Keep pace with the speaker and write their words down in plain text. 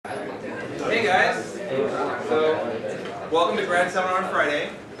guys. So, welcome to Grad Seminar on Friday.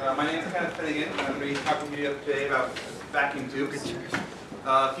 My name is Kenneth Finnegan, and I'm going to be talking to you today about vacuum tubes.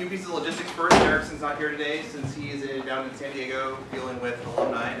 A few pieces of logistics first. Erickson's not here today since he's down in San Diego dealing with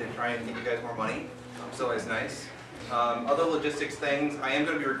alumni to try and get you guys more money. So it's nice. Other logistics things, I am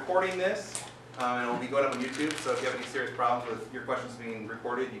going to be recording this, and it will be going up on YouTube, so if you have any serious problems with your questions being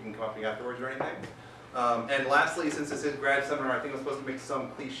recorded, you can come up to me afterwards or anything. And lastly, since this is grad seminar, I think I'm supposed to make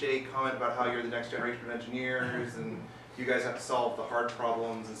some cliche comment about how you're the next generation of engineers and you guys have to solve the hard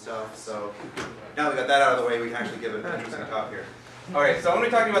problems and stuff. So now that we got that out of the way, we can actually give an interesting talk here. All right, so I'm going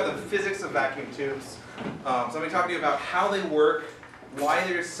to be talking about the physics of vacuum tubes. So I'm going to talk to you about how they work, why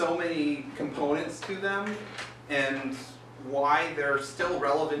there's so many components to them, and why they're still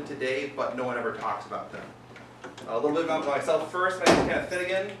relevant today, but no one ever talks about them. A little bit about myself first. My name is Kenneth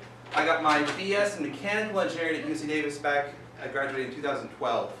Finnegan. I got my BS in mechanical engineering at UC Davis back. I graduated in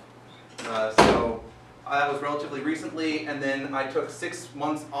 2012. So that was relatively recently, and then I took 6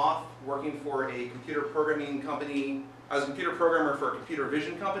 months off working for a computer programming company. I was a computer programmer for a computer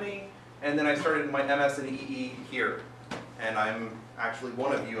vision company, and then I started my MS in EE here. And I'm actually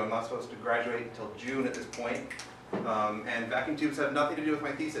one of you. I'm not supposed to graduate until June at this point. And vacuum tubes have nothing to do with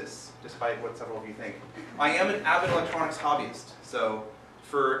my thesis, despite what several of you think. I am an avid electronics hobbyist, so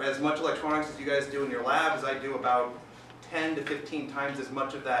for as much electronics as you guys do in your labs, I do about 10 to 15 times as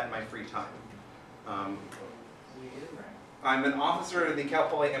much of that in my free time. I'm an officer of the Cal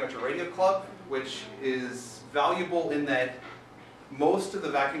Poly Amateur Radio Club, which is valuable in that most of the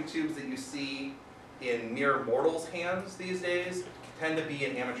vacuum tubes that you see in mere mortals' hands these days tend to be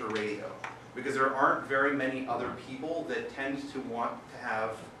in amateur radio, because there aren't very many other people that tend to want to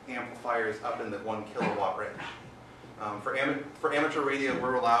have amplifiers up in the 1 kilowatt range. For amateur radio,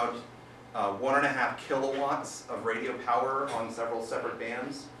 we're allowed 1.5 kilowatts of radio power on several separate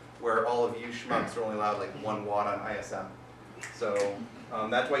bands, where all of you schmucks are only allowed like 1 watt on ISM. So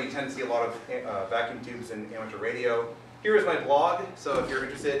that's why you tend to see a lot of vacuum tubes in amateur radio. Here is my blog, so if you're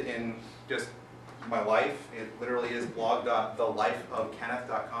interested in just my life, it literally is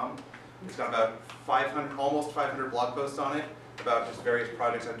blog.thelifeofkenneth.com. It's got about 500, almost 500 blog posts on it about just various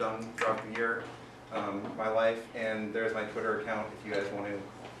projects I've done throughout the year. My life, and there's my Twitter account if you guys want to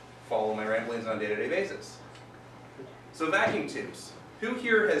follow my ramblings on a day-to-day basis. So vacuum tubes. Who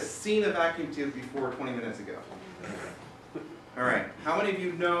here has seen a vacuum tube before 20 minutes ago? All right, how many of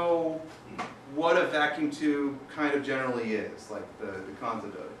you know what a vacuum tube kind of generally is, like the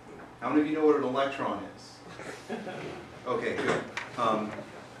concept of it? How many of you know what an electron is? Okay, good. How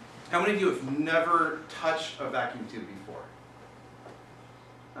many of you have never touched a vacuum tube before?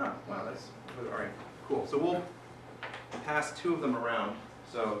 Oh, wow, that's all right. Cool. So we'll pass 2 of them around.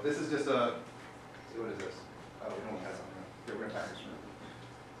 So this is just a. What is this? Oh, we don't pass them around. Here, we're gonna pass this around.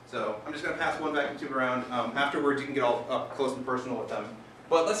 So I'm just gonna pass 1 vacuum tube around. Afterwards, you can get all up close and personal with them.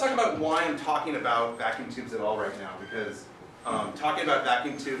 But let's talk about why I'm talking about vacuum tubes at all right now, because talking about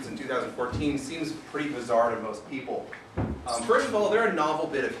vacuum tubes in 2014 seems pretty bizarre to most people. First of all, they're a novel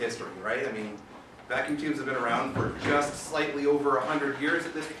bit of history, right? I mean, vacuum tubes have been around for just slightly over 100 years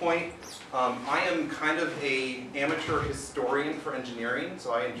at this point. I am kind of an amateur historian for engineering,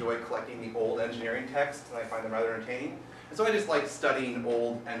 so I enjoy collecting the old engineering texts, and I find them rather entertaining. And so I just like studying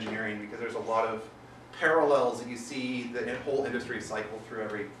old engineering because there's a lot of parallels that you see that in whole industry cycle through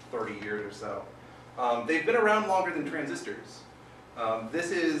every 30 years or so. They've been around longer than transistors.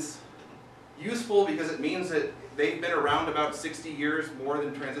 This is useful because it means that they've been around about 60 years more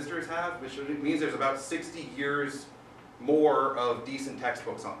than transistors have, which means there's about 60 years more of decent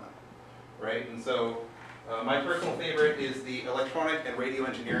textbooks on them, right? And so my personal favorite is the Electronic and Radio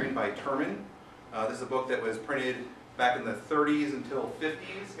Engineering by Terman. This is a book that was printed back in the 30s until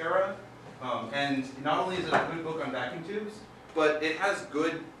 50s era. And not only is it a good book on vacuum tubes, but it has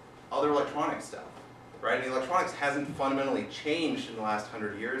good other electronic stuff, right? And the electronics hasn't fundamentally changed in the last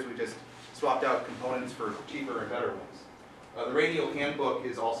 100 years. We just swapped out components for cheaper and better ones. The radio handbook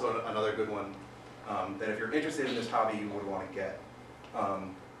is also another good one that if you're interested in this hobby, you would want to get.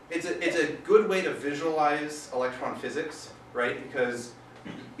 It's a good way to visualize electron physics, right? Because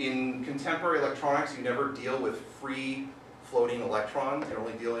in contemporary electronics, you never deal with free floating electrons. You're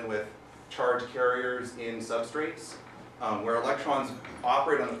only dealing with charge carriers in substrates, where electrons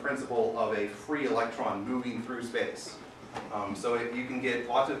operate on the principle of a free electron moving through space. So you can get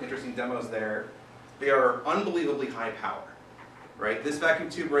lots of interesting demos there. They are unbelievably high power, right? This vacuum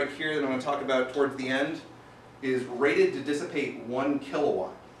tube right here that I'm going to talk about towards the end is rated to dissipate 1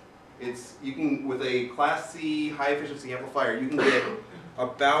 kilowatt. You can, with a Class C high efficiency amplifier, you can get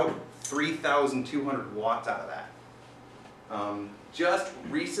about 3,200 watts out of that. Just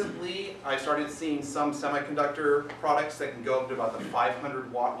recently, I started seeing some semiconductor products that can go up to about the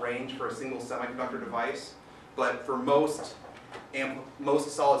 500 watt range for a single semiconductor device. But for most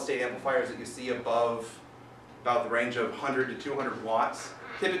solid state amplifiers that you see above about the range of 100 to 200 watts,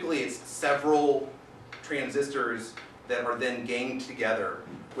 typically it's several transistors that are then ganged together,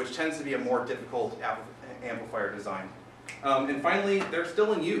 which tends to be a more difficult amplifier design. And finally, they're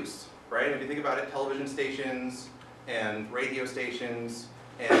still in use, right? If you think about it, television stations and radio stations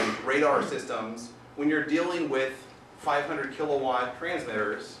and radar systems, when you're dealing with 500 kilowatt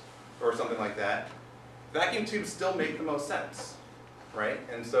transmitters or something like that, vacuum tubes still make the most sense, right?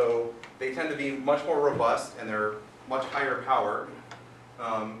 And so they tend to be much more robust and they're much higher power,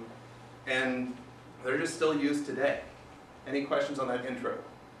 and they're just still used today. Any questions on that intro?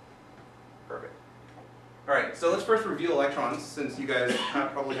 Perfect. All right, so let's first review electrons, since you guys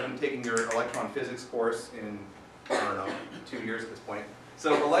probably haven't taken your electron physics course in, I don't know, 2 years at this point.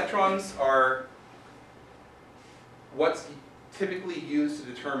 So electrons are what's typically used to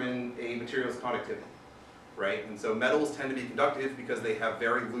determine a material's conductivity, right? And so metals tend to be conductive because they have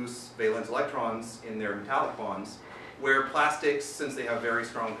very loose valence electrons in their metallic bonds, where plastics, since they have very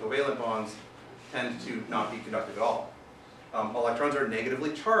strong covalent bonds, tend to not be conductive at all. Electrons are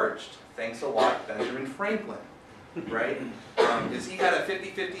negatively charged. Thanks a lot, Benjamin Franklin, right? He had a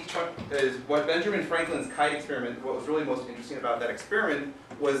 50-50, what Benjamin Franklin's kite experiment, what was really most interesting about that experiment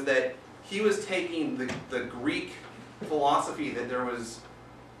was that he was taking the Greek philosophy that there was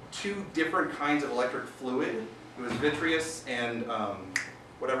two different kinds of electric fluid. It was vitreous and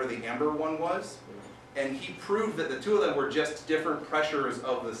whatever the amber one was. And he proved that the two of them were just different pressures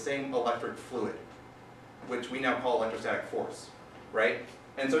of the same electric fluid, which we now call electrostatic force, right?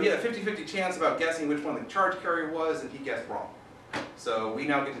 And so he had a 50-50 chance about guessing which one the charge carrier was, and he guessed wrong. So we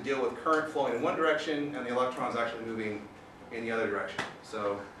now get to deal with current flowing in one direction and the electrons actually moving in the other direction.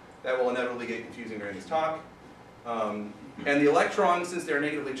 So that will inevitably get confusing during this talk. And the electrons, since they're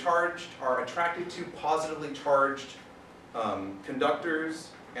negatively charged, are attracted to positively charged conductors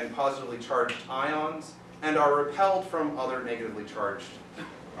and positively charged ions, and are repelled from other negatively charged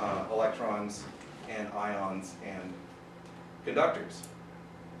electrons and ions and conductors.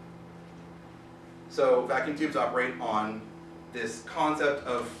 So vacuum tubes operate on this concept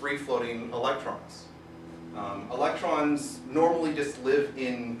of free-floating electrons. Electrons normally just live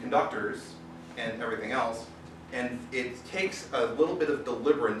in conductors and everything else, and it takes a little bit of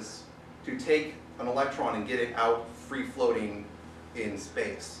deliverance to take an electron and get it out free-floating in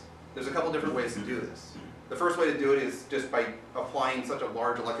space. There's a couple different ways to do this. The first way to do it is just by applying such a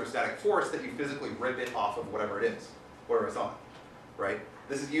large electrostatic force that you physically rip it off of whatever it is, whatever it's on, right?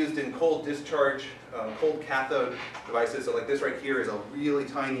 This is used in cold discharge, cold cathode devices. So like this right here is a really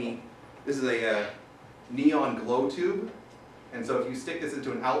tiny, this is a neon glow tube. And so if you stick this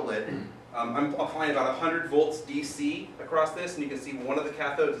into an outlet, I'm applying about 100 volts DC across this, and you can see one of the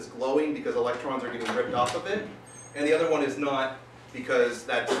cathodes is glowing because electrons are getting ripped off of it, and the other one is not because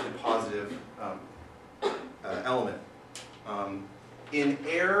that's a positive element. In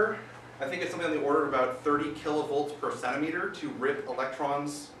air, I think it's something on the order of about 30 kilovolts per centimeter to rip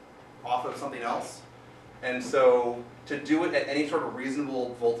electrons off of something else. And so to do it at any sort of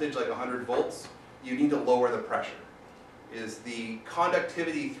reasonable voltage, like 100 volts, you need to lower the pressure. Is the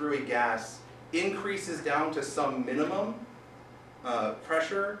conductivity through a gas increases down to some minimum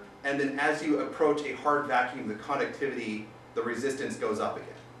pressure, and then as you approach a hard vacuum, the conductivity, the resistance goes up again.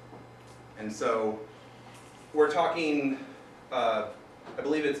 And so we're talking, I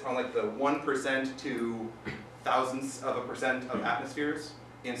believe it's on like the 1% to thousandths of a percent of atmospheres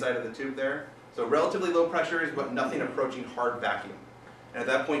inside of the tube there. So relatively low pressures, but nothing approaching hard vacuum. And at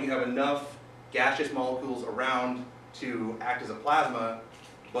that point you have enough gaseous molecules around to act as a plasma,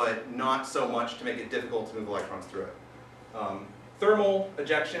 but not so much to make it difficult to move electrons through it. Thermal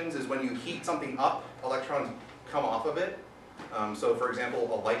ejections is when you heat something up, electrons come off of it. So for example,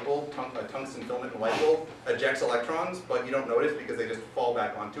 a light bulb, a tungsten filament in a light bulb ejects electrons, but you don't notice because they just fall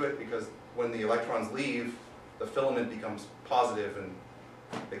back onto it, because when the electrons leave, the filament becomes positive and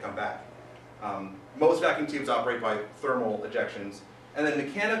they come back. Most vacuum tubes operate by thermal ejections. And then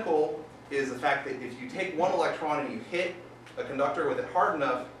mechanical is the fact that if you take one electron and you hit a conductor with it hard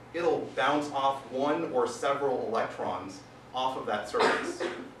enough, it'll bounce off one or several electrons off of that surface.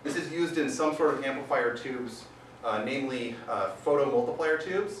 This is used in some sort of amplifier tubes, namely photomultiplier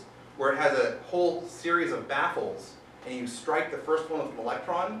tubes, where it has a whole series of baffles, and you strike the first one with an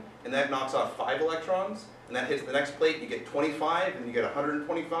electron, and that knocks off 5 electrons, and that hits the next plate, you get 25, and you get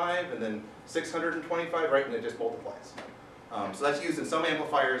 125, and then 625, right, and it just multiplies. So that's used in some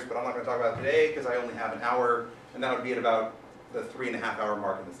amplifiers, but I'm not going to talk about it today because I only have an hour, and that would be at about the 3.5-hour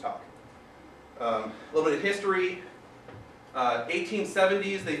mark in this talk. A little bit of history.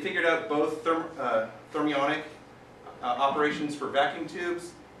 1870s, they figured out both thermionic operations for vacuum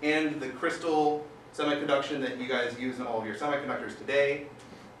tubes and the crystal semiconduction that you guys use in all of your semiconductors today.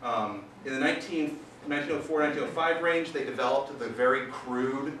 In the 1904-1905 range, they developed the very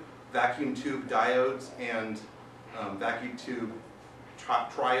crude vacuum tube diodes and vacuum tube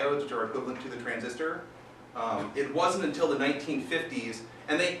triodes, which are equivalent to the transistor. It wasn't until the 1950s,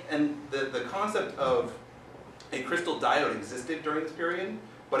 and the concept of a crystal diode existed during this period,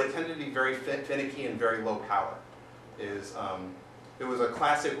 but it tended to be very finicky and very low power. It was a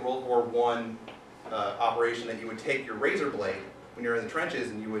classic World War I operation that you would take your razor blade when you're in the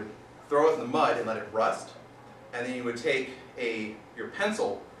trenches and you would throw it in the mud and let it rust, and then you would take your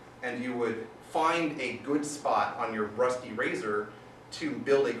pencil and you would find a good spot on your rusty razor to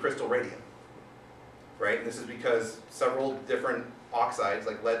build a crystal radium. Right? And this is because several different oxides,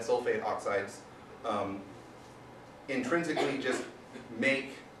 like lead sulfate oxides, intrinsically just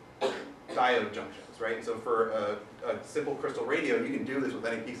make diode junctions, right? So for a simple crystal radio, you can do this with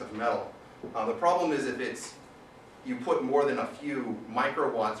any piece of metal. The problem is if you put more than a few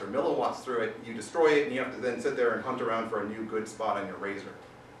microwatts or milliwatts through it, you destroy it, and you have to then sit there and hunt around for a new good spot on your razor.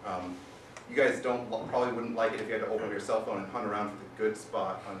 You guys probably wouldn't like it if you had to open up your cell phone and hunt around for the good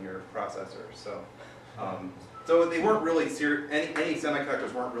spot on your processor. So they weren't really serious. Any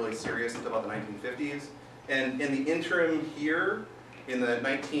semiconductors weren't really serious until about the 1950s. And in the interim here, in the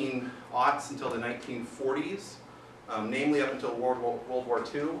 1900s until the 1940s, namely up until World War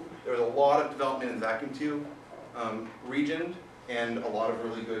II, there was a lot of development in the vacuum tube region, and a lot of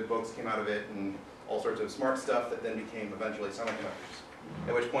really good books came out of it, and all sorts of smart stuff that then became eventually semiconductors.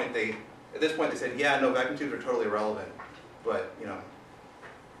 At which point at this point they said, yeah, no, vacuum tubes are totally irrelevant, but you know,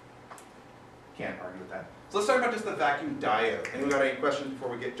 can't argue with that. So let's talk about just the vacuum diode. Anyone got any questions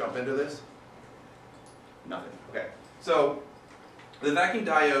before we jump into this? Nothing. Okay. So the vacuum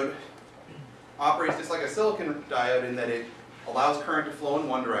diode operates just like a silicon diode in that it allows current to flow in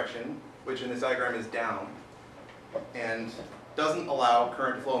one direction, which in this diagram is down, and doesn't allow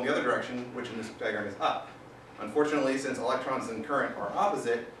current to flow in the other direction, which in this diagram is up. Unfortunately, since electrons and current are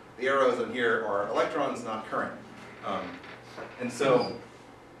opposite, the arrows on here are electrons, not current. And so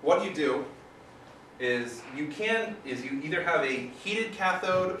what you do is you either have a heated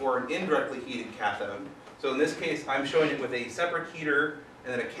cathode or an indirectly heated cathode. So in this case, I'm showing it with a separate heater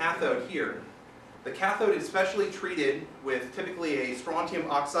and then a cathode here. The cathode is specially treated with typically a strontium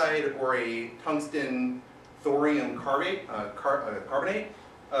oxide or a tungsten thorium carbonate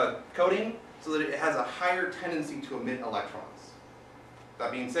coating, so that it has a higher tendency to emit electrons.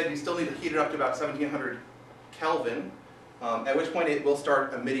 That being said, you still need to heat it up to about 1700 Kelvin, at which point it will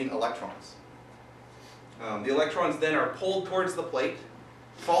start emitting electrons. The electrons then are pulled towards the plate,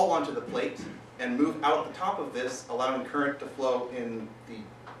 fall onto the plate, and move out the top of this, allowing current to flow in the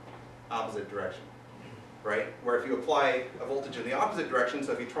opposite direction, right? Where if you apply a voltage in the opposite direction,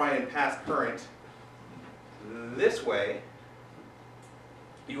 so if you try and pass current this way,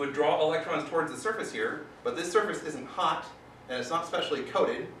 you would draw electrons towards the surface here, but this surface isn't hot, and it's not specially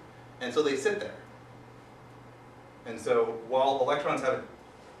coated, and so they sit there. And so while electrons are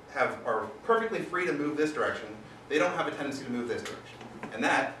perfectly free to move this direction, they don't have a tendency to move this direction. And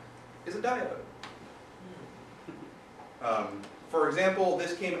that is a diode. For example,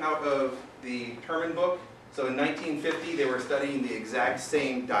 this came out of the Terman book. So in 1950, they were studying the exact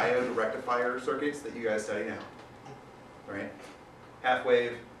same diode rectifier circuits that you guys study now. Right? Half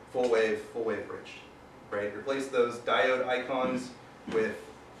wave, full wave bridge. Right? Replace those diode icons with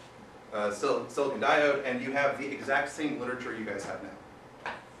silicon diode, and you have the exact same literature you guys have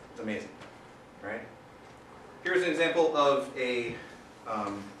now. It's amazing, right? Here's an example of a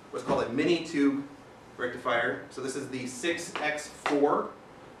what's called a mini tube rectifier. So this is the 6X4.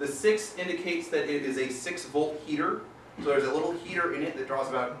 The 6 indicates that it is a 6-volt heater. So there's a little heater in it that draws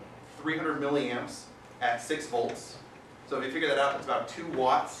about 300 milliamps at 6 volts. So if you figure that out, it's about 2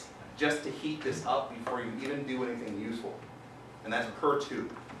 watts just to heat this up before you even do anything useful. And that's per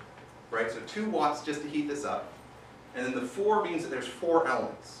tube, right? So 2 watts just to heat this up. And then the 4 means that there's 4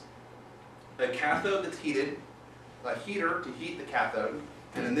 elements. A cathode that's heated, a heater to heat the cathode,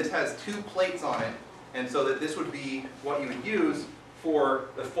 and then this has 2 plates on it, and so that this would be what you would use for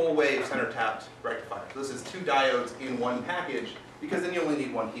the full wave center tapped rectifier. So this is 2 diodes in one package, because then you only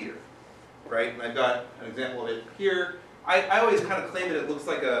need 1 heater, right? And I've got an example of it here. I always kind of claim that it looks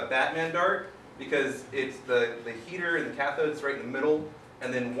like a Batman dart, because it's the heater and the cathode's right in the middle,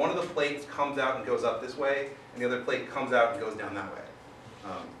 and then one of the plates comes out and goes up this way, and the other plate comes out and goes down that way.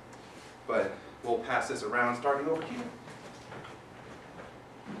 But we'll pass this around, starting over here.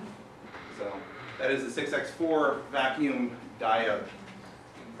 That is the 6x4 vacuum diode.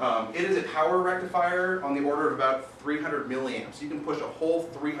 It is a power rectifier on the order of about 300 milliamps. You can push a whole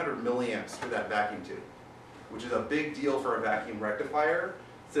 300 milliamps through that vacuum tube, which is a big deal for a vacuum rectifier,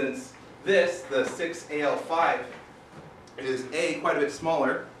 since this, the 6AL5, is quite a bit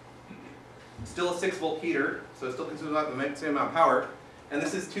smaller, still a 6-volt heater, so it still consumes about the same amount of power, and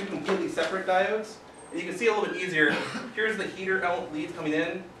this is two completely separate diodes. And you can see a little bit easier. Here's the heater element leads coming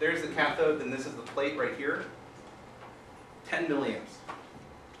in, there's the cathode, and this is the plate right here. 10 milliamps.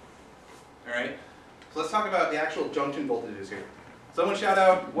 All right, so let's talk about the actual junction voltages here. Someone shout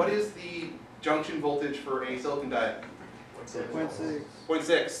out, what is the junction voltage for a silicon diode? 0.6.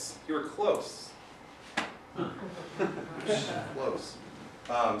 0.6. You were close. Close.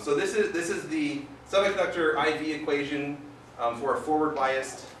 So this is the semiconductor IV equation for a forward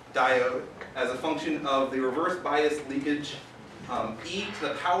biased diode as a function of the reverse bias leakage e to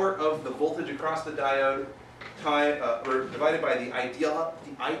the power of the voltage across the diode divided by the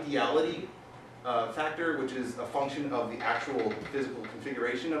ideality factor, which is a function of the actual physical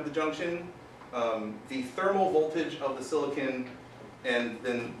configuration of the junction, the thermal voltage of the silicon, and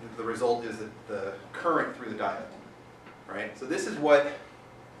then the result is the current through the diode. Right? So this is what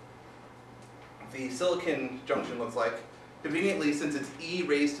the silicon junction looks like. Conveniently, since it's e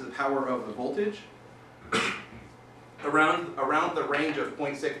raised to the power of the voltage, around the range of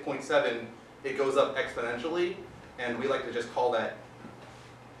 0.6, 0.7, it goes up exponentially, and we like to just call that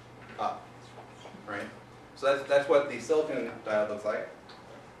up. Right? So that's what the silicon diode looks like.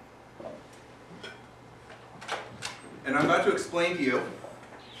 And I'm about to explain to you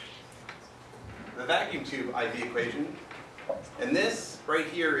the vacuum tube IV equation. And this right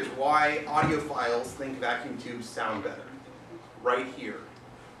here is why audiophiles think vacuum tubes sound better. Right here.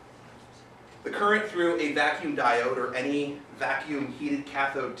 The current through a vacuum diode or any vacuum heated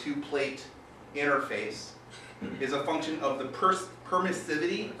cathode two-plate interface is a function of the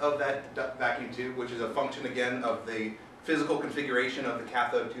permissivity of that vacuum tube, which is a function again of the physical configuration of the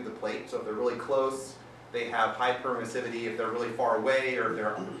cathode to the plate. So if they're really close, they have high permissivity. If they're really far away or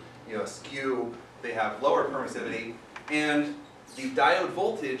they're askew, they have lower permissivity. And the diode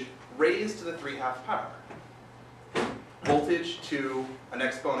voltage raised to the 3/2 power. Voltage to an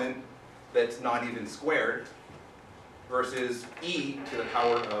exponent that's not even squared versus e to the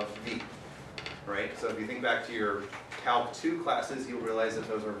power of v. Right? So if you think back to your Cal 2 classes, you'll realize that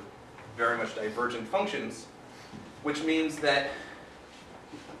those are very much divergent functions, which means that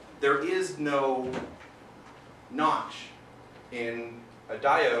there is no notch in a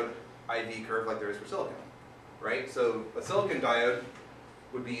diode IV curve like there is for silicon. Right? So a silicon diode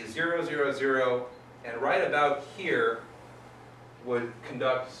would be 0, 0, 0, and right about here would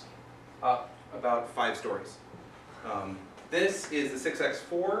conduct up about 5 stories. This is the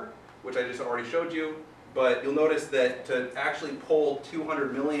 6x4, which I just already showed you, but you'll notice that to actually pull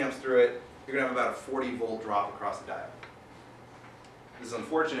 200 milliamps through it, you're going to have about a 40 volt drop across the diode. This is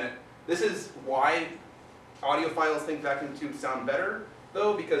unfortunate. This is why audiophiles think vacuum tubes sound better,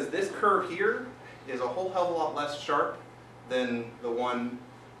 though, because this curve here is a whole hell of a lot less sharp than the one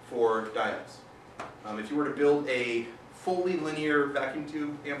for diodes. If you were to build a fully linear vacuum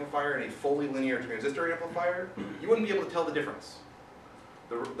tube amplifier and a fully linear transistor amplifier, you wouldn't be able to tell the difference.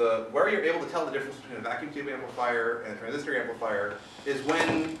 Where you're able to tell the difference between a vacuum tube amplifier and a transistor amplifier is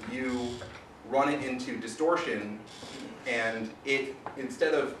when you run it into distortion and it,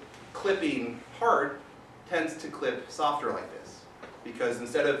 instead of clipping hard, tends to clip softer like this. Because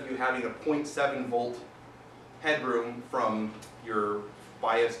instead of you having a 0.7 volt headroom from your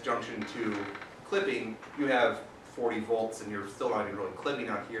bias junction to clipping, you have 40 volts and you're still not even really clipping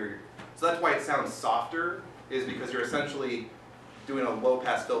out here. So that's why it sounds softer, is because you're essentially doing a low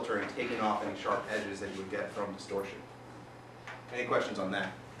pass filter and taking off any sharp edges that you would get from distortion. Any questions on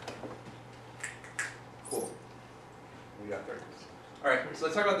that? Cool. We got there. All right, so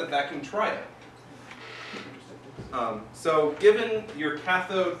let's talk about the vacuum triode. So given your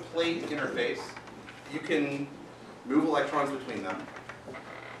cathode plate interface, you can move electrons between them.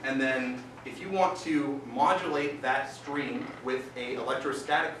 And then if you want to modulate that stream with an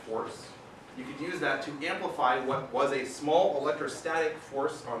electrostatic force, you could use that to amplify what was a small electrostatic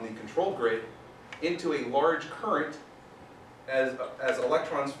force on the control grid into a large current as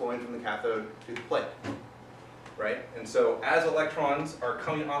electrons flowing from the cathode to the plate. Right? And so as electrons are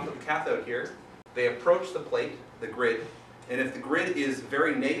coming off of the cathode here, they approach the plate, the grid, and if the grid is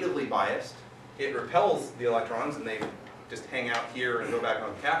very negatively biased, it repels the electrons and they just hang out here and go back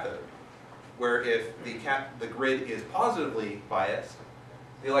on the cathode. Where if the grid is positively biased,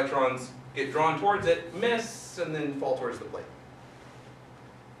 the electrons get drawn towards it, miss, and then fall towards the plate.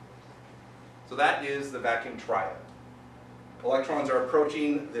 So that is the vacuum triode. Electrons are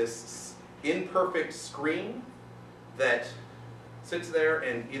approaching this imperfect screen that sits there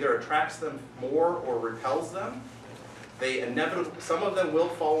and either attracts them more or repels them. They inevitably, some of them will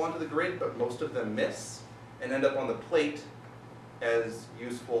fall onto the grid, but most of them miss and end up on the plate as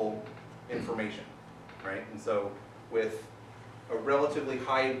useful information, right? And so with a relatively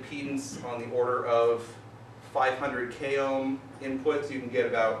high impedance on the order of 500 k ohm inputs, you can get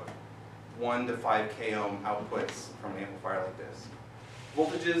about 1 to 5 k ohm outputs from an amplifier like this.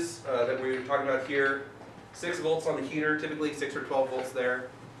 Voltages that we were talking about here, 6 volts on the heater, typically 6 or 12 volts there.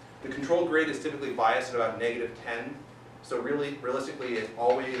 The control grid is typically biased at about -10, so really, realistically, it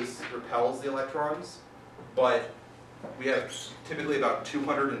always repels the electrons, but we have typically about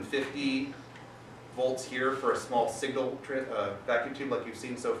 250 volts here for a small signal vacuum tube like you've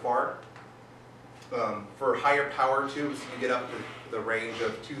seen so far. For higher power tubes, you get up to the range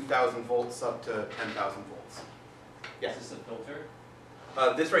of 2,000 volts up to 10,000 volts. Yeah. Is this a filter?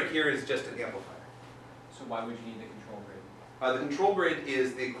 This right here is just an amplifier. So why would you need the control grid? The control grid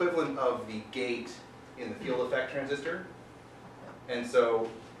is the equivalent of the gate in the field effect transistor. And so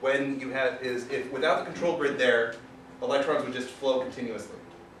when you have, if without the control grid there, electrons would just flow continuously.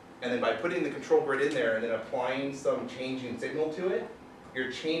 And then by putting the control grid in there and then applying some changing signal to it,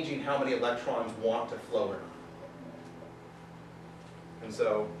 you're changing how many electrons want to flow or not. And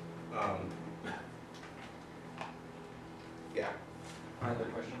so, yeah. Another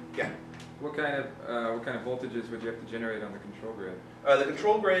question. Yeah. What kind of voltages would you have to generate on the control grid? The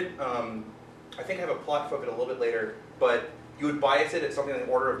control grid, I think I have a plot for it a little bit later, but you would bias it at something in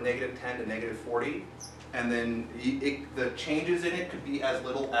the order of -10 to -40, and then the changes in it could be as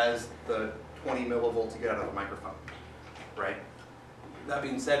little as the 20 millivolts you get out of a microphone, right? That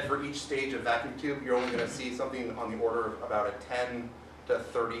being said, for each stage of vacuum tube, you're only going to see something on the order of about a 10 to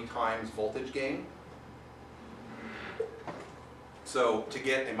 30 times voltage gain. So to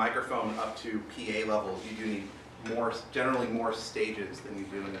get a microphone up to PA levels, you do need generally more stages than you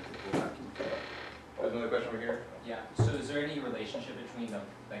do in a typical vacuum tube. There's another question over here. Yeah. So is there any relationship between the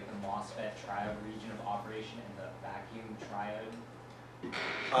MOSFET triode region of operation and the vacuum triode?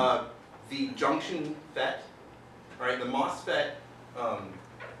 The junction FET, right? The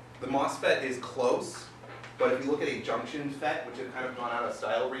MOSFET is close, but if you look at a junction FET, which have kind of gone out of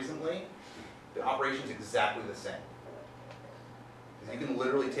style recently, the operation is exactly the same. You can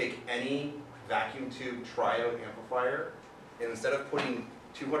literally take any vacuum tube triode amplifier, and instead of putting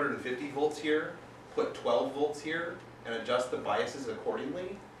 250 volts here, put 12 volts here, and adjust the biases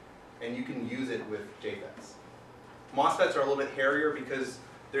accordingly, and you can use it with JFETs. MOSFETs are a little bit hairier because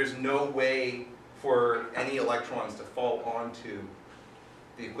there's no way for any electrons to fall onto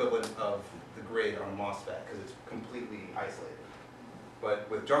the equivalent of the grid on a MOSFET because it's completely isolated. But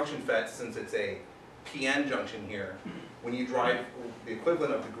with junction FETs, since it's a PN junction here, when you drive the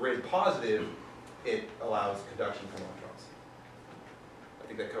equivalent of the grid positive, it allows conduction from electrons. I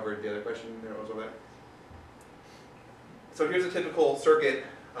think that covered the other question there was over there. So here's a typical circuit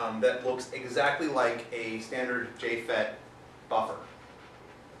that looks exactly like a standard JFET buffer.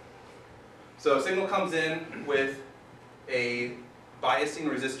 So a signal comes in with a biasing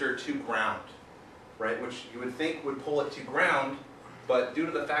resistor to ground, right? Which you would think would pull it to ground, but due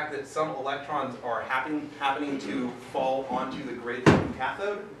to the fact that some electrons are happening to fall onto the grid from the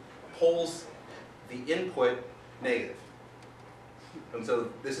cathode, pulls the input negative. And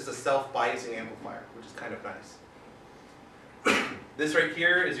so this is a self-biasing amplifier, which is kind of nice. This right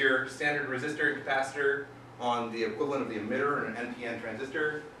here is your standard resistor and capacitor on the equivalent of the emitter in an NPN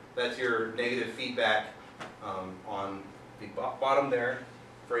transistor. That's your negative feedback on the bottom there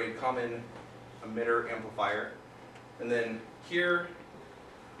for a common emitter amplifier. And then here,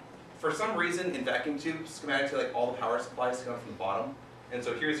 for some reason in vacuum tubes, schematically like all the power supplies come from the bottom. And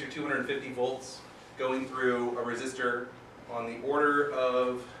so here's your 250 volts going through a resistor on the order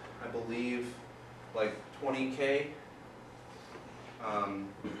of, I believe, like 20K.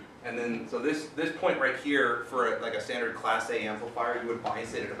 And then, so this point right here, for like a standard Class A amplifier, you would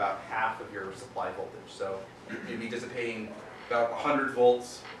bias it at about half of your supply voltage. So you'd be dissipating about 100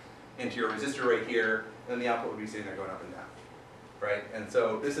 volts into your resistor right here, and then the output would be sitting there going up and down, right? And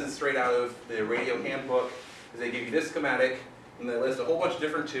so this is straight out of the radio handbook. They give you this schematic, and they list a whole bunch of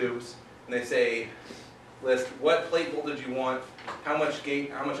different tubes, and they say, list what plate voltage you want, how much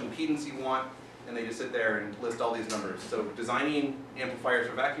gate, how much impedance you want, and they just sit there and list all these numbers. So designing amplifiers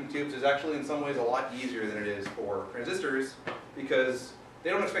for vacuum tubes is actually in some ways a lot easier than it is for transistors because they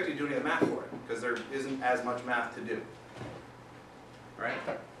don't expect you to do any of the math for it because there isn't as much math to do. Right?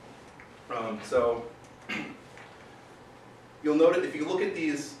 So you'll notice if you look at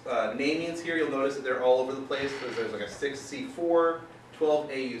these namings here, you'll notice that they're all over the place. There's like a 6C4,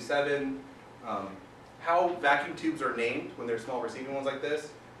 12AU7. How vacuum tubes are named when they're small receiving ones like this.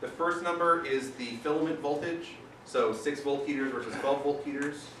 The first number is the filament voltage, so 6-volt heaters versus 12-volt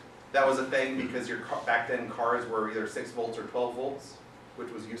heaters. That was a thing because back then cars were either 6 volts or 12 volts,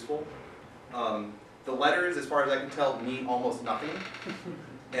 which was useful. The letters, as far as I can tell, mean almost nothing.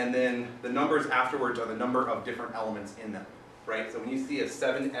 And then the numbers afterwards are the number of different elements in them, right? So when you see a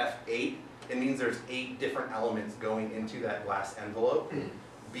 7F8, it means there's 8 different elements going into that glass envelope,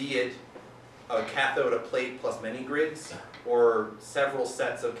 be it a cathode, a plate plus many grids, or several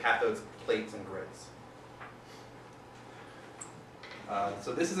sets of cathodes, plates, and grids.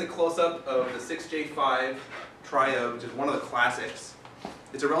 So this is a close-up of the 6J5 triode, which is one of the classics.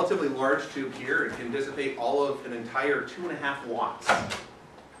 It's a relatively large tube here. It can dissipate all of an entire 2.5 watts,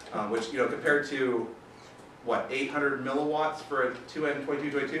 which, compared to, what, 800 milliwatts for a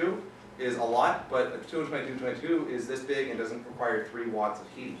 2N2222 is a lot, but a 2N2222 is this big and doesn't require 3 watts of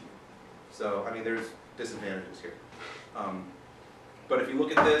heating. So, I mean, there's disadvantages here. But if you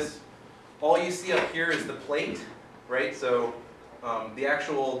look at this, all you see up here is the plate, right? So the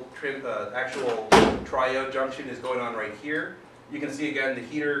actual triode junction is going on right here. You can see again the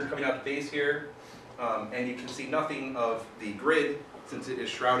heater coming out the base here, and you can see nothing of the grid since it is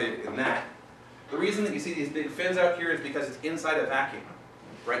shrouded in that. The reason that you see these big fins out here is because it's inside a vacuum,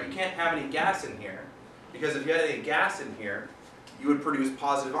 right? You can't have any gas in here, because if you had any gas in here, you would produce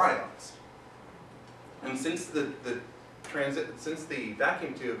positive ions. And since the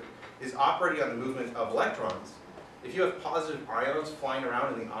vacuum tube is operating on the movement of electrons, if you have positive ions flying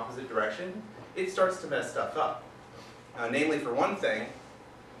around in the opposite direction, it starts to mess stuff up. Namely, for one thing,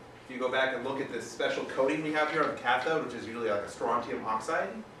 if you go back and look at this special coating we have here on the cathode, which is usually like a strontium oxide,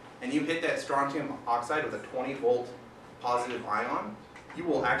 and you hit that strontium oxide with a 20-volt positive ion, you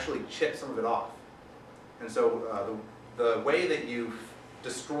will actually chip some of it off. And so the way that you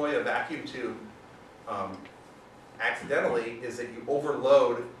destroy a vacuum tube accidentally is that you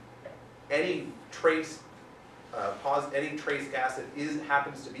overload any trace gas that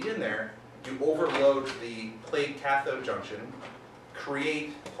happens to be in there. You overload the plate cathode junction,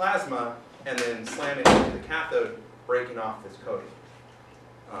 create plasma, and then slam it into the cathode, breaking off this coating.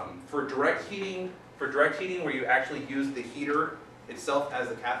 For direct heating where you actually use the heater itself as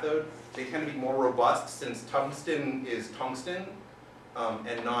the cathode, they tend to be more robust since tungsten is tungsten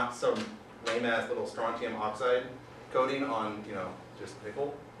and not some lame-ass little strontium oxide coating on, just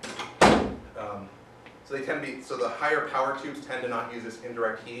nickel. So they tend to be, so the higher power tubes tend to not use this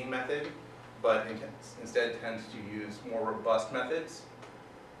indirect heating method, but instead tend to use more robust methods.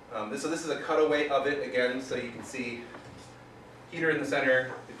 So this is a cutaway of it again, so you can see heater in the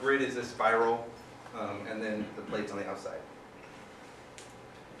center, the grid is a spiral, and then the plates on the outside.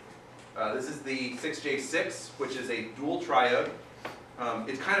 This is the 6J6, which is a dual triode.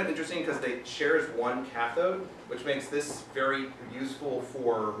 It's kind of interesting because it shares one cathode, which makes this very useful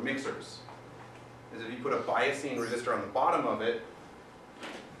for mixers. Is if you put a biasing resistor on the bottom of it,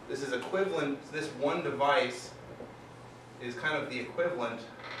 this is equivalent, this one device is kind of the equivalent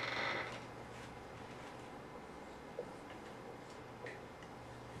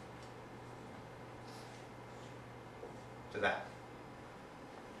to that.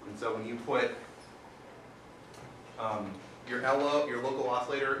 And so when you put your LO, your local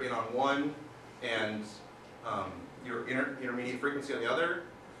oscillator, in on one, and your intermediate frequency on the other,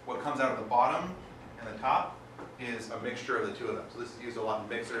 what comes out of the bottom and the top is a mixture of the two of them. So this is used a lot in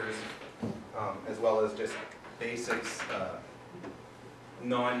mixers, as well as just basics,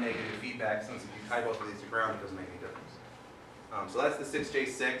 non-negative feedback, since if you tie both of these to ground, it doesn't make any difference. So that's the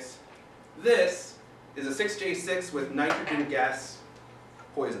 6J6. This is a 6J6 with nitrogen gas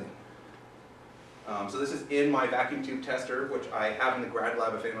poisoning. So this is in my vacuum tube tester, which I have in the grad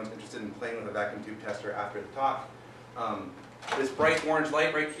lab if anyone's interested in playing with a vacuum tube tester after the talk. This bright orange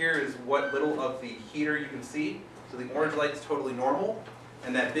light right here is what little of the heater you can see. So the orange light is totally normal,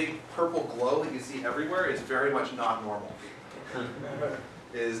 and that big purple glow that you see everywhere is very much not normal.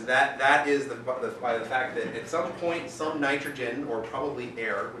 That is by the fact that at some point some nitrogen, or probably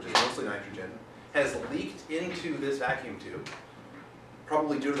air, which is mostly nitrogen, has leaked into this vacuum tube.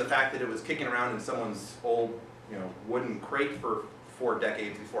 Probably due to the fact that it was kicking around in someone's old, wooden crate for 4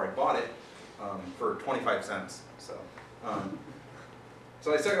 decades before I bought it, for 25 cents.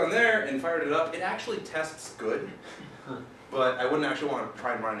 So I stuck it on there and fired it up. It actually tests good, but I wouldn't actually want to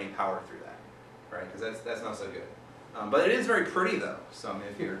try and run any power through that, right? Because that's not so good. But it is very pretty though. So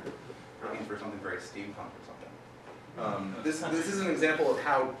if you're looking for something very steampunk or something, this is an example of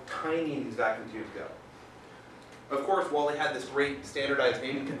how tiny these vacuum tubes go. of course, while they had this great standardized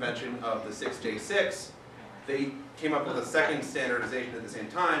naming convention of the 6J6, they came up with a second standardization at the same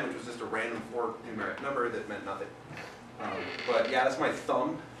time, which was just a random 4 numeric number that meant nothing. But yeah, that's my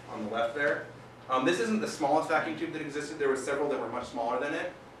thumb on the left there. This isn't the smallest vacuum tube that existed. There were several that were much smaller than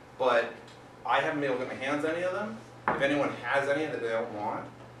it, but I haven't been able to get my hands on any of them. If anyone has any that they don't want.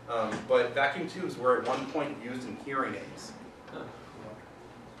 But vacuum tubes were at one point used in hearing aids.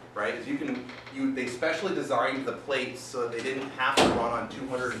 Right? As they specially designed the plates so that they didn't have to run on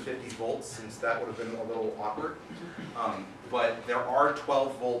 250 volts, since that would have been a little awkward. But there are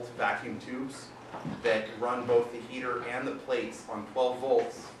 12-volt vacuum tubes that run both the heater and the plates on 12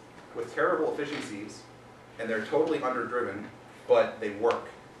 volts with terrible efficiencies, and they're totally underdriven, but they work.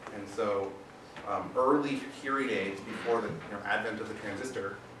 And so early hearing aids before the advent of the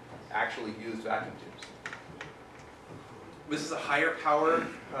transistor actually used vacuum tubes. This is a higher power,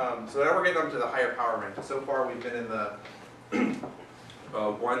 so now we're getting up to the higher power range. So far we've been in the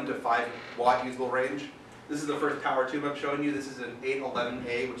 1 to 5 watt usable range. This is the first power tube I'm showing you. This is an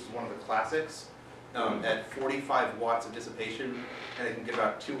 811A, which is one of the classics, at 45 watts of dissipation, and it can get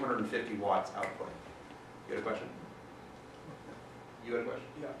about 250 watts output. You had a question? You had a question?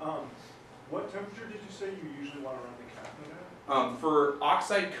 Yeah. What temperature did you say you usually want to run the cathode at? For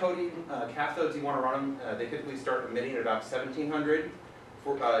oxide coating cathodes, you want to run them, they typically start emitting at about 1700.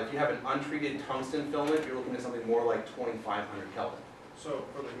 If you have an untreated tungsten filament, you're looking at something more like 2500 Kelvin. So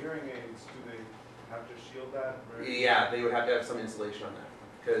for the hearing aids, do they have to shield that? Yeah, they would have to have some insulation on that.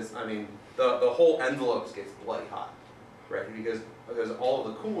 Because, I mean, the whole envelope gets bloody hot, right? Because all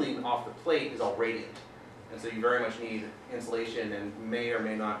of the cooling off the plate is all radiant. And so you very much need insulation, and may or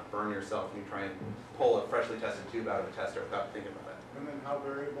may not burn yourself when you try and pull a freshly tested tube out of a tester without thinking about that. And then how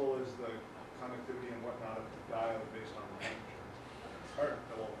variable is the conductivity and whatnot of the diode based on the temperature?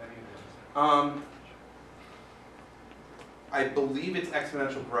 Or, well, any of these? I believe it's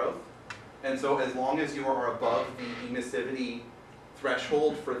exponential growth. And so as long as you are above the emissivity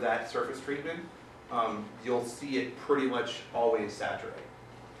threshold for that surface treatment, you'll see it pretty much always saturate.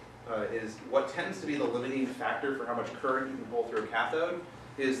 Is what tends to be the limiting factor for how much current you can pull through a cathode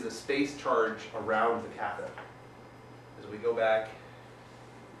is the space charge around the cathode. As we go back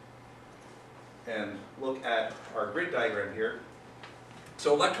and look at our grid diagram here,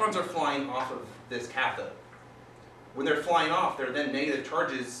 so electrons are flying off of this cathode. When they're flying off, there are then negative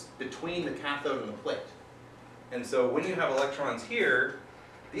charges between the cathode and the plate. And so when you have electrons here,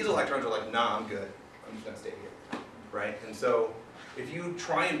 these electrons are like, nah, I'm good. I'm just going to stay here, right? And so if you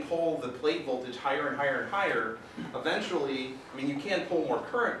try and pull the plate voltage higher and higher and higher, eventually, I mean, you can pull more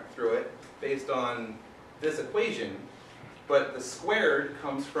current through it based on this equation, but the squared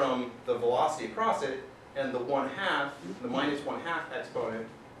comes from the velocity across it, and the 1/2, the -1/2 exponent,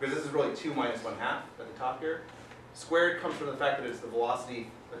 because this is really 2 minus 1/2 at the top here, squared comes from the fact that it's the velocity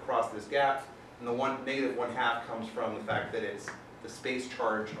across this gap, and the -1/2 comes from the fact that it's the space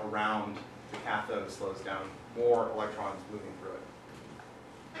charge around the cathode slows down, more electrons moving through it.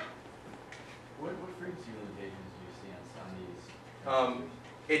 What frequency limitations do you see on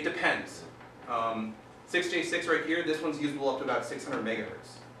these? It depends. 6J6 right here, this one's usable up to about 600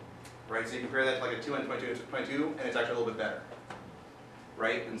 megahertz. Right, so you compare that to like a 2N22, and it's actually a little bit better.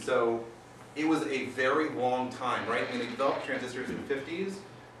 Right, and so it was a very long time, right? I mean, they developed transistors in the 50s,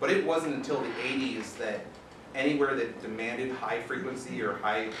 but it wasn't until the 80s that anywhere that demanded high frequency or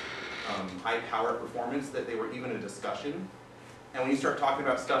high power performance that they were even a discussion. And when you start talking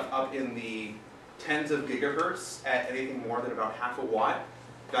about stuff up in the tens of gigahertz at anything more than about 1/2 watt,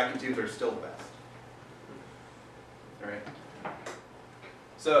 vacuum tubes are still the best. All right.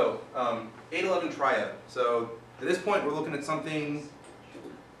 So 811 triode. So at this point, we're looking at something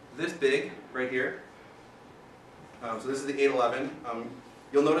this big right here. So this is the 811.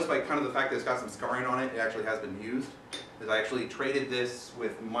 You'll notice by kind of the fact that it's got some scarring on it, it actually has been used. Because I actually traded this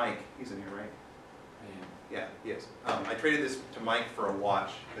with Mike. He's in here, right? Yeah, he is. I traded this to Mike for a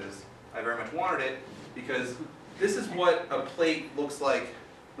watch because I very much wanted it, because this is what a plate looks like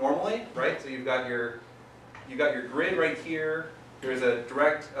normally, right? So you've got your grid right here. There's a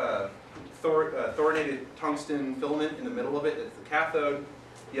direct thoriated tungsten filament in the middle of it. It's the cathode.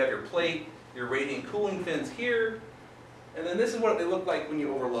 You have your plate, your radiant cooling fins here, and then this is what they look like when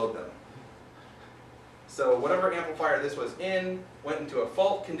you overload them. So whatever amplifier this was in went into a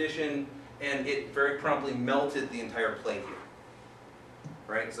fault condition, and it very promptly melted the entire plate here.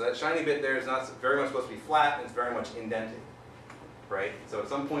 Right? So that shiny bit there is not very much supposed to be flat, and it's very much indented. Right? So at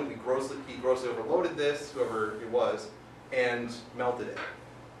some point he grossly overloaded this, whoever it was, and melted it.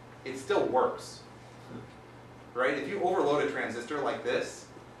 It still works. Right? If you overload a transistor like this,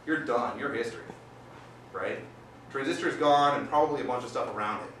 you're done, you're history. Right? transistors gone, and probably a bunch of stuff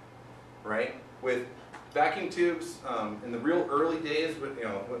around it, right? With vacuum tubes, in the real early days, with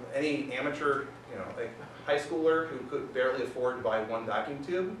any amateur, like high schooler who could barely afford to buy one vacuum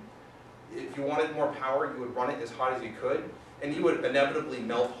tube, if you wanted more power, you would run it as hot as you could, and you would inevitably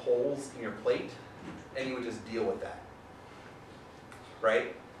melt holes in your plate, and you would just deal with that,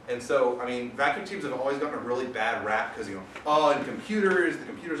 right? And so, I mean, vacuum tubes have always gotten a really bad rap because, oh, in computers, the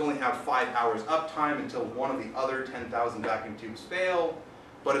computers only have 5 hours uptime until one of the other 10,000 vacuum tubes fail.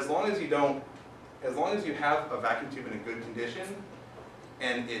 But as long as you have a vacuum tube in a good condition,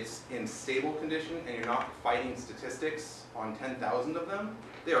 and it's in stable condition, and you're not fighting statistics on 10,000 of them,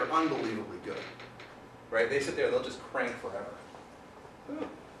 they are unbelievably good, right? They sit there, they'll just crank forever. Ooh,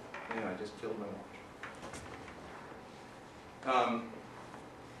 I just killed my watch.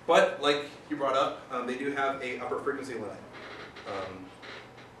 But like you brought up, they do have a upper frequency limit.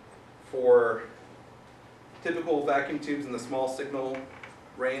 For typical vacuum tubes in the small signal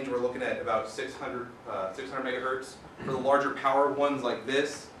range, we're looking at about 600 megahertz. For the larger power ones like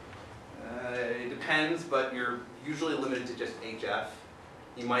this, it depends, but you're usually limited to just HF.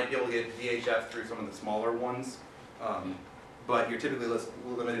 You might be able to get VHF through some of the smaller ones, but you're typically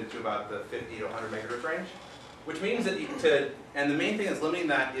limited to about the 50 to 100 megahertz range. Which means that and the main thing that's limiting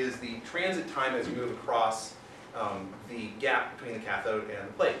that is the transit time as you move across the gap between the cathode and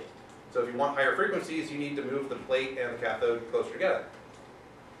the plate. So if you want higher frequencies, you need to move the plate and the cathode closer together.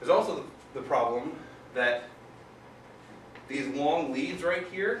 There's also the problem that these long leads right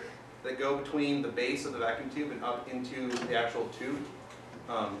here that go between the base of the vacuum tube and up into the actual tube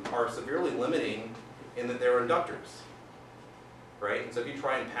are severely limiting in that they're inductors, right? And so if you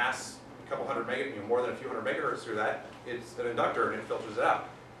try and pass couple hundred more than a few hundred megahertz through that, it's an inductor and it filters it out.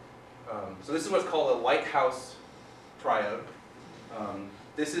 So this is what's called a lighthouse triode.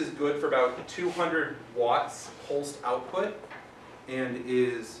 This is good for about 200 watts pulsed output and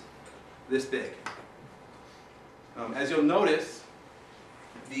is this big. As you'll notice,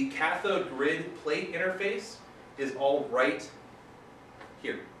 the cathode grid plate interface is all right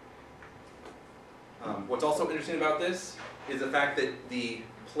here. What's also interesting about this is the fact that the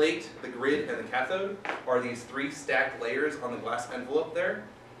plate, the grid, and the cathode are these 3 stacked layers on the glass envelope there.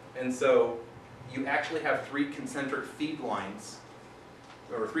 And so you actually have 3 concentric feed lines,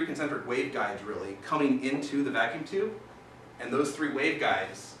 or 3 concentric waveguides really, coming into the vacuum tube. And those 3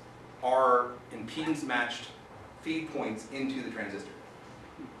 waveguides are impedance matched feed points into the transistor,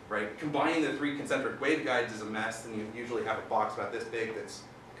 right? Combining the 3 concentric waveguides is a mess, and you usually have a box about this big that's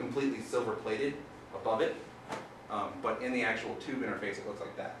completely silver plated above it. But in the actual tube interface, it looks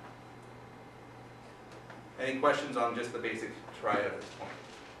like that. Any questions on just the basic triode at this point?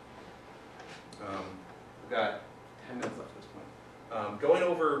 We've got 10 minutes left at this point. Going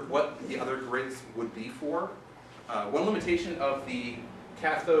over what the other grids would be for, one limitation of the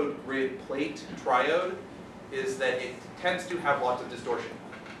cathode grid plate triode is that it tends to have lots of distortion,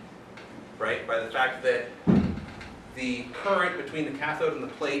 right? By the fact that the current between the cathode and the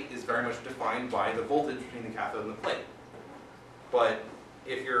plate is very much defined by the voltage between the cathode and the plate. But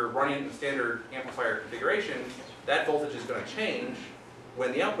if you're running a standard amplifier configuration, that voltage is going to change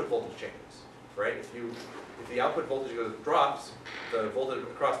when the output voltage changes, right? If the output voltage drops, the voltage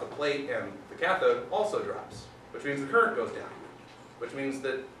across the plate and the cathode also drops, which means the current goes down, which means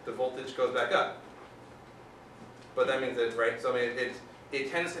that the voltage goes back up. But that means that, right? So I mean, you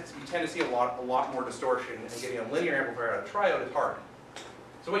tend to see a lot more distortion, and getting a linear amplifier out of triode is hard.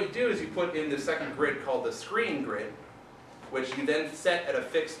 So what you do is you put in the second grid called the screen grid, which you then set at a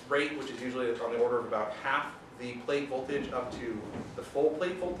fixed rate, which is usually on the order of about half the plate voltage up to the full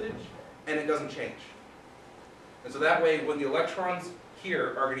plate voltage, and it doesn't change. And so that way, when the electrons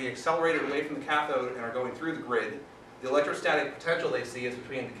here are getting accelerated away from the cathode and are going through the grid, the electrostatic potential they see is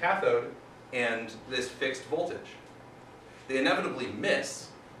between the cathode and this fixed voltage. They inevitably miss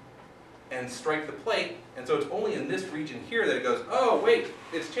and strike the plate, and so it's only in this region here that it goes, oh wait,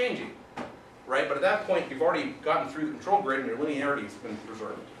 it's changing, right? But at that point, you've already gotten through the control grid and your linearity has been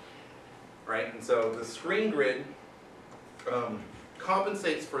preserved, right? And so the screen grid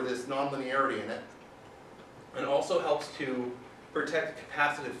compensates for this nonlinearity in it, and also helps to protect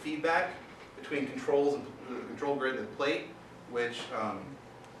capacitive feedback between controls and the control grid and the plate, which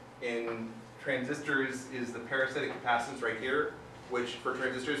in transistors is the parasitic capacitance right here, which for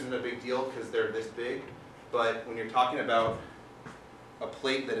transistors isn't a big deal because they're this big. But when you're talking about a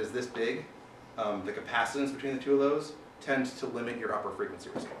plate that is this big, the capacitance between the two of those tends to limit your upper frequency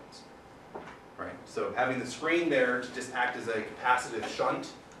response. Right? So having the screen there to just act as a capacitive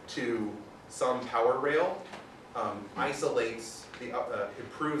shunt to some power rail isolates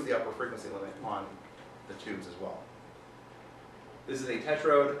improves the upper frequency limit on the tubes as well. This is a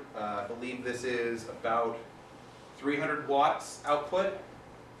tetrode. I believe this is about 300 watts output,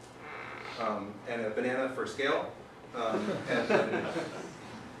 and a banana for scale. And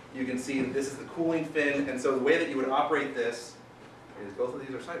you can see this is the cooling fin, and so the way that you would operate this is both of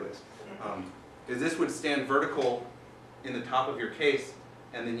these are sideways. Is this would stand vertical in the top of your case,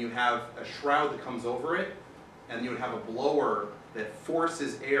 and then you have a shroud that comes over it, and you would have a blower that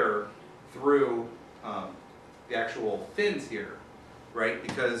forces air through the actual fins here, right?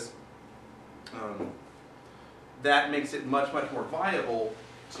 Because that makes it much, much more viable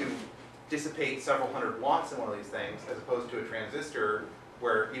to dissipate several hundred watts in one of these things, as opposed to a transistor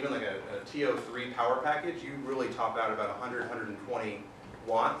where even like a TO3 power package, you really top out about 100, 120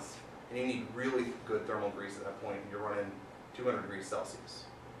 watts, and you need really good thermal grease at that point. You're running 200 degrees Celsius,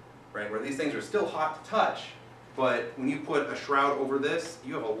 right? Where these things are still hot to touch, but when you put a shroud over this,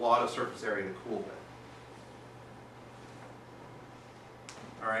 you have a lot of surface area to cool with.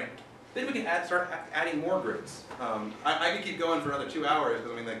 All right. Then we can start adding more grids. I could keep going for another 2 hours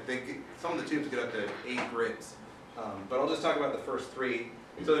because I mean, like some of the tubes get up to 8 grids. But I'll just talk about the first 3.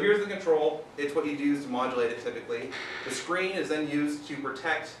 So here's the control. It's what you use to modulate it typically. The screen is then used to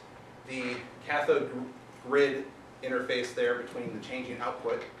protect the cathode grid interface there between the changing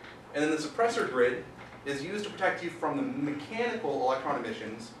output. And then the suppressor grid is used to protect you from the mechanical electron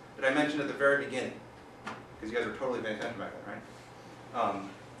emissions that I mentioned at the very beginning. Because you guys were totally paying attention back then, right?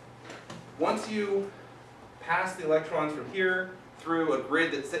 Once you pass the electrons from here through a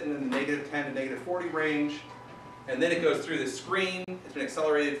grid that's sitting in the -10 to -40 range, and then it goes through the screen, it's been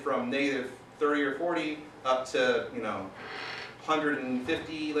accelerated from -30 or 40 up to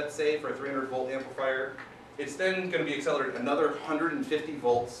 150, let's say, for a 300 volt amplifier. It's then going to be accelerated another 150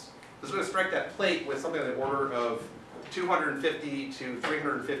 volts. This is going to strike that plate with something on the order of 250 to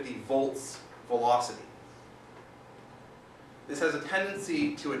 350 volts velocity. This has a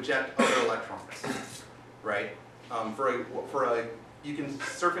tendency to eject other electrons, right? You can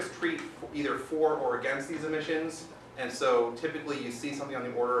surface treat either for or against these emissions, and so typically you see something on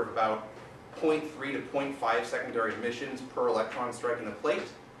the order of about 0.3 to 0.5 secondary emissions per electron striking the plate.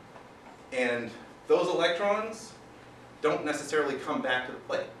 And those electrons don't necessarily come back to the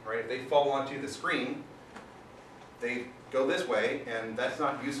plate, right? If they fall onto the screen, they go this way, and that's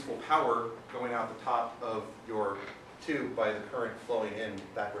not useful power going out the top of your tube by the current flowing in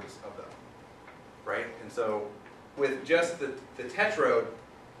backwards of them, right? And so with just the tetrode,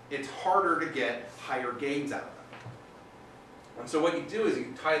 it's harder to get higher gains out of them. And so what you do is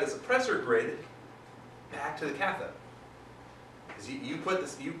you tie the suppressor grid back to the cathode. Because you put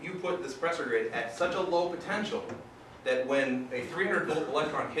the suppressor grid at such a low potential that when a 300 volt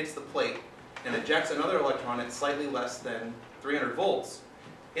electron hits the plate and ejects another electron at slightly less than 300 volts,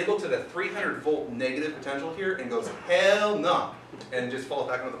 it looks at a 300 volt negative potential here and goes, hell no, and just falls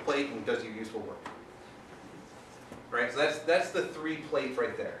back onto the plate and does your useful work. Right, so that's the 3 plates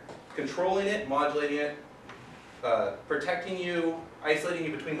right there. Controlling it, modulating it, protecting you, isolating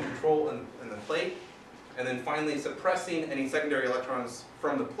you between the control and the plate, and then finally suppressing any secondary electrons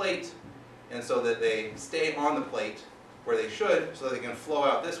from the plate, and so that they stay on the plate where they should, so that they can flow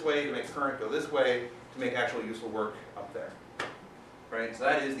out this way to make current go this way to make actual useful work up there. Right, so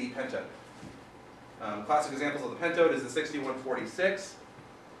that is the pentode. Classic examples of the pentode is the 6146,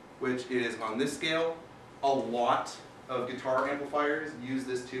 which is on this scale. A lot of guitar amplifiers use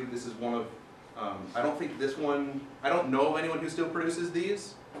this tube. This is one of, I don't think this one, I don't know of anyone who still produces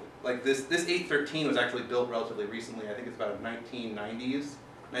these. Like this 813 was actually built relatively recently. I think it's about 1990s,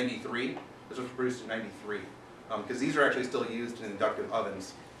 93. This was produced in 93. Because these are actually still used in inductive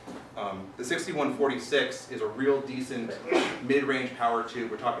ovens. The 6146 is a real decent mid-range power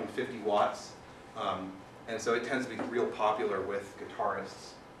tube. We're talking 50 watts. And so it tends to be real popular with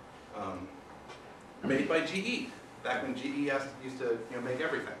guitarists. Made by GE, back when GE used to make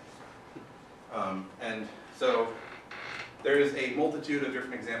everything. And so there's a multitude of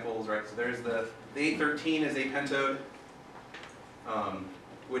different examples, right? So there's the 813 is a pentode,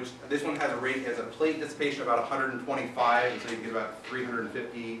 which this one has a plate dissipation of about 125, and so you can get about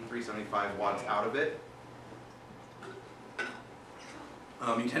 350, 375 watts out of it.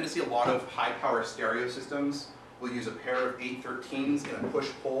 You tend to see a lot of high power stereo systems will use a pair of 813s in a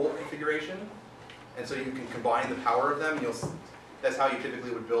push-pull configuration. And so you can combine the power of them. That's how you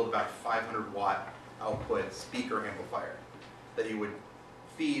typically would build about 500 watt output speaker amplifier that you would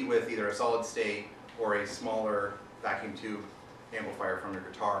feed with either a solid state or a smaller vacuum tube amplifier from your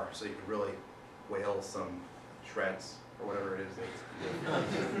guitar, so you could really wail some shreds or whatever it is.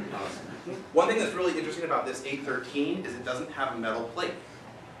 One thing that's really interesting about this 813 is it doesn't have a metal plate.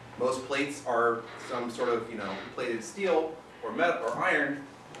 Most plates are some sort of, plated steel or metal or iron.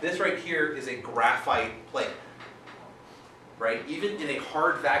 This right here is a graphite plate, right? Even in a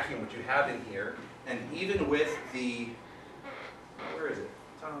hard vacuum, which you have in here, and even with the, where is it?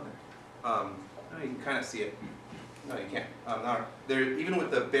 It's not on there. No, you can kind of see it. No, you can't. There, even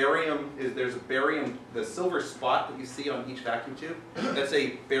with the barium, there's a barium, the silver spot that you see on each vacuum tube, that's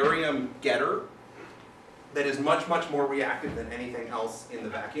a barium getter that is much, much more reactive than anything else in the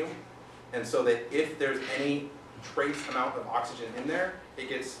vacuum. And so that if there's any trace amount of oxygen in there, it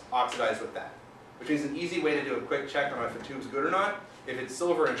gets oxidized with that. Which means an easy way to do a quick check on if a tube's good or not. If it's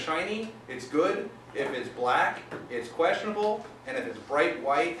silver and shiny, it's good. If it's black, it's questionable. And if it's bright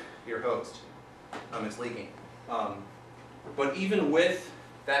white, you're hosed. It's leaking. But even with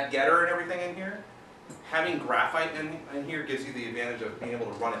that getter and everything in here, having graphite in here gives you the advantage of being able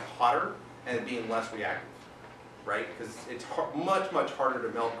to run it hotter and it being less reactive, right? Because it's much, much harder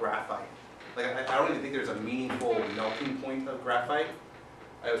to melt graphite. Like, I don't even think there's a meaningful melting point of graphite.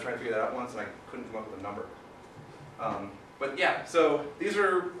 I was trying to figure that out once and I couldn't come up with a number. But yeah, so these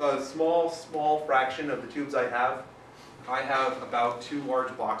are a small fraction of the tubes I have. I have about 2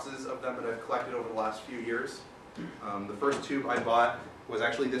 large boxes of them that I've collected over the last few years. The first tube I bought was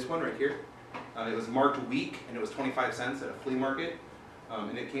actually this one right here. It was marked weak and it was 25 cents at a flea market.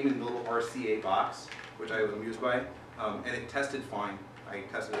 And it came in the little RCA box, which I was amused by. And it tested fine. I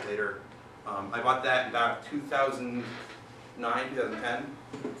tested it later. I bought that in about 2009, 2010.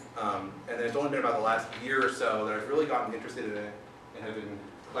 And then it's only been about the last year or so that I've really gotten interested in it and have been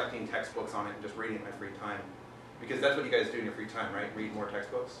collecting textbooks on it and just reading in my free time. Because that's what you guys do in your free time, right? Read more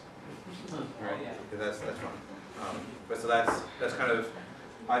textbooks? Right? Yeah. Because that's fun. But so that's kind of,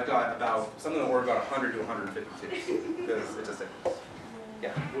 I've got about, something in the order about 100 to 150 tubes. Because it's just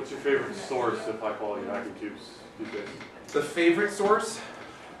yeah. What's your favorite source of high quality vacuum tubes these days? The favorite source?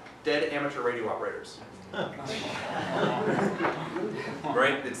 Dead amateur radio operators.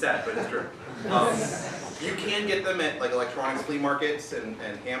 Right? It's sad, but it's true. You can get them at like electronics flea markets and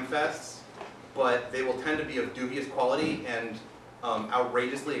ham fests, but they will tend to be of dubious quality and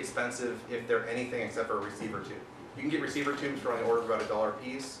outrageously expensive if they're anything except for a receiver tube. You can get receiver tubes for on the order of about $1 a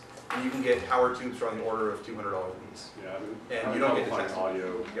piece, and you can get power tubes for on the order of $200 a piece. Yeah, And you don't get to test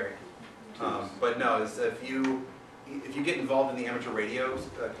audio. But no, it's if you get involved in the amateur radio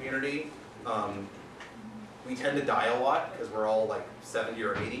community, we tend to die a lot because we're all like 70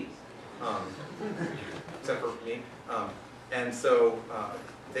 or 80, except for me. And so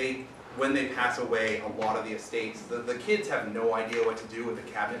when they pass away, a lot of the estates, the kids have no idea what to do with a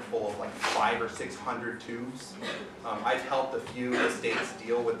cabinet full of like 500 or 600 tubes. I've helped a few estates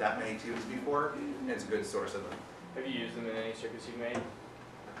deal with that many tubes before, and it's a good source of them. Have you used them in any circuits you've made?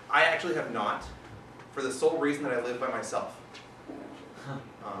 I actually have not, for the sole reason that I live by myself.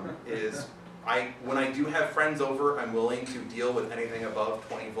 When I do have friends over, I'm willing to deal with anything above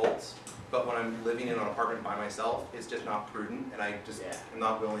 20 volts. But when I'm living in an apartment by myself, it's just not prudent, and I just am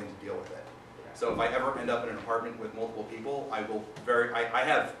not willing to deal with it. So if I ever end up in an apartment with multiple people, I will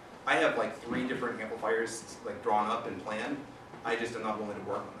I have like 3 different amplifiers like drawn up and planned. I just am not willing to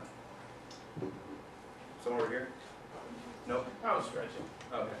work on them. Someone over here? Nope. I was stretching.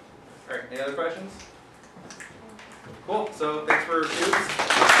 Okay. All right. Any other questions? Cool. So thanks for tubes.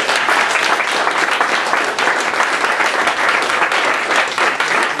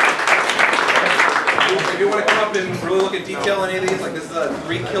 If you want to come up and really look at detail on any of these, like this is a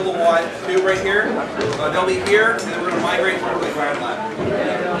 3 kilowatt tube right here. They'll be here, and then we're going to migrate to the ground lab.